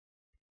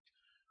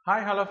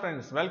Hi, hello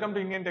friends. Welcome to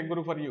Indian Tech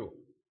Guru for you.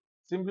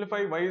 Simplify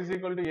y is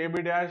equal to ab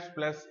dash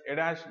plus a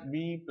dash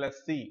b plus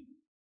c.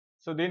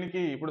 So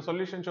దీనికి ఇప్పుడు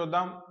solution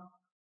చూద్దాం.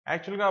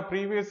 యాక్చువల్గా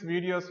previous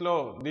వీడియోస్లో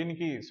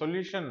దీనికి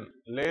solution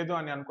లేదు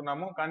అని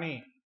అనుకున్నాము, కానీ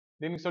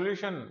దీనికి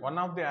solution one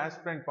of the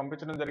aspirant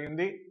పంపించడం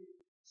జరిగింది.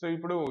 సో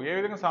ఇప్పుడు ఏ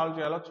విధంగా సాల్వ్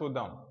చేయాలో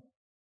చూద్దాం.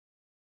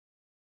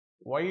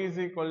 y is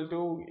equal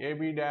to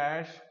ab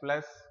dash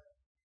plus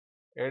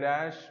a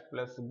dash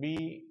plus b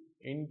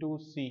into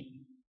c.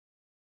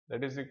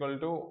 That is equal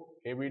to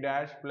ab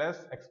dash plus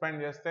expand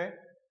చేస్తే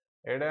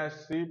a dash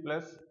c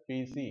plus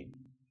bc.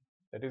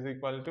 That is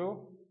equal to,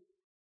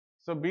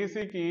 so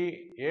బీసీకి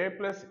ఏ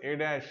plus ఏ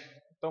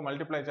డాష్తో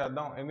multiply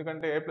చేద్దాం,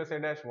 ఎందుకంటే ఏ plus ఏ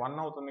dash 1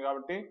 అవుతుంది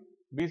కాబట్టి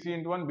BC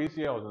into 1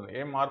 BC అవుతుంది,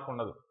 ఏం మార్పు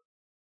ఉండదు.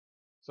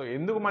 సో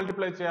ఎందుకు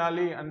మల్టిప్లై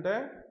చేయాలి అంటే,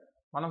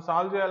 మనం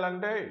సాల్వ్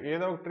చేయాలంటే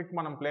ఏదో ఒక ట్రిక్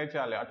మనం ప్లే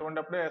చేయాలి,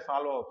 అటువంటిప్పుడే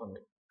సాల్వ్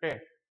అవుతుంది. Okay,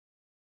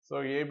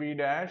 so AB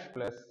dash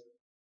plus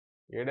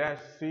A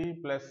dash C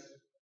plus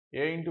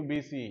A into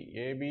BC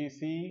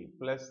ABC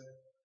plus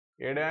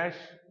A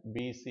dash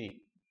BC.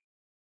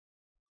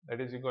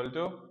 That is equal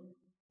to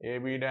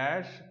AB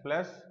dash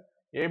plus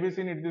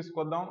ఏబిసిని ఇటు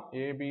తీసుకొద్దాం,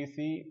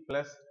 ఏబిసి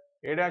ప్లస్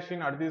ఏ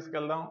డాష్ని అటు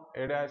తీసుకెళ్దాం,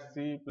 ఏ డాష్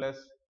సి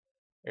ప్లస్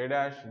ఏ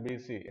dash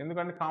BC.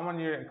 ఎందుకంటే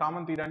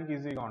common తీయడానికి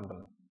ఈజీగా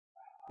ఉంటుంది.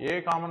 A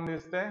common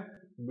తీస్తే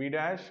B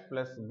dash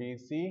plus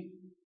BC,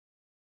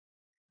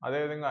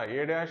 అదేవిధంగా ఏ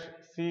డాష్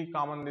సి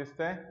కామన్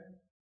తీస్తే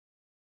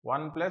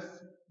 1 ప్లస్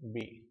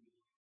బి.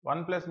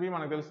 1 ప్లస్ బి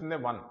మనకు తెలిసిందే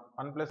 1,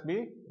 1 ప్లస్ బి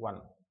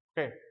 1.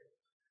 ఓకే,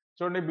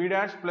 చూడండి B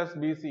dash plus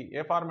BC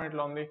A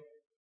ఫార్మేట్లో ఉంది,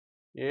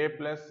 ఏ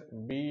ప్లస్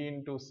బి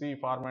ఇంటూ సి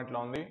ఫార్మేట్లో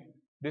ఉంది.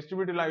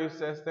 డిస్ట్రిబ్యూటివ్ లా యూస్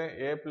చేస్తే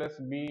ఏ ప్లస్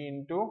బి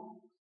ఇంటూ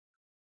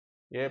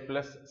ఏ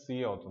ప్లస్ సి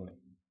అవుతుంది.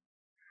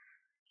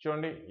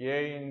 చూడండి ఏ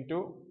into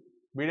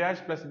B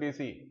dash plus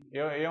BC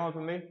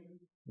ఏమవుతుంది,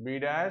 B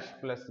dash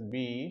plus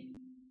B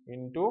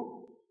into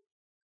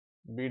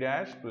B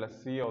dash plus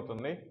C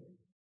అవుతుంది,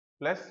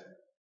 plus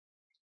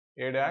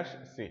ఏ dash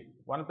C.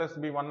 1 plus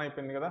B 1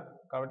 అయిపోయింది కదా,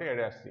 కాబట్టి ఏ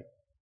dash C.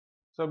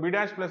 So B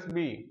dash plus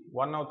B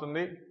 1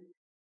 అవుతుంది,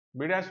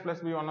 B dash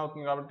plus B 1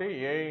 అవుతుంది కాబట్టి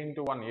ఏ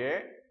ఇంటూ 1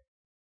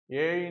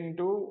 ఏ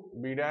into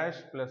B dash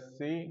plus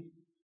C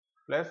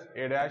plus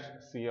ఏ dash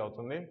C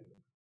అవుతుంది,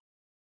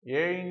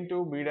 ఏ into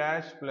B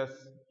dash plus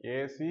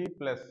ఏసి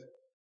plus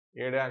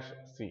ఏ dash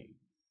C.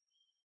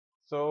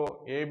 So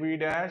AB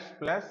dash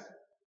plus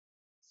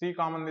C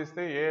common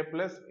తీస్తే ఏ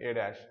plus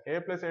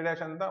ఏ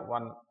dash అంతా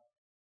 1.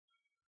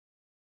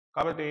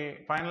 కాబట్టి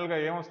ఫైనల్గా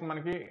ఏమొస్తుంది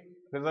మనకి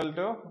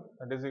result,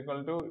 that is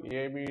equal to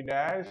AB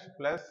dash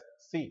plus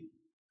C.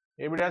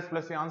 AB dash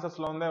plus C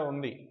ఆన్సర్స్లో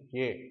ఉంది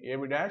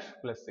AB dash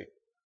plus C.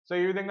 So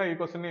ఈ విధంగా ఈ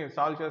క్వశ్చన్ని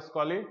సాల్వ్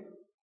చేసుకోవాలి.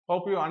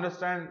 Hope you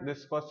understand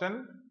this question.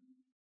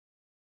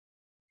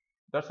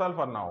 That's all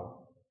for now.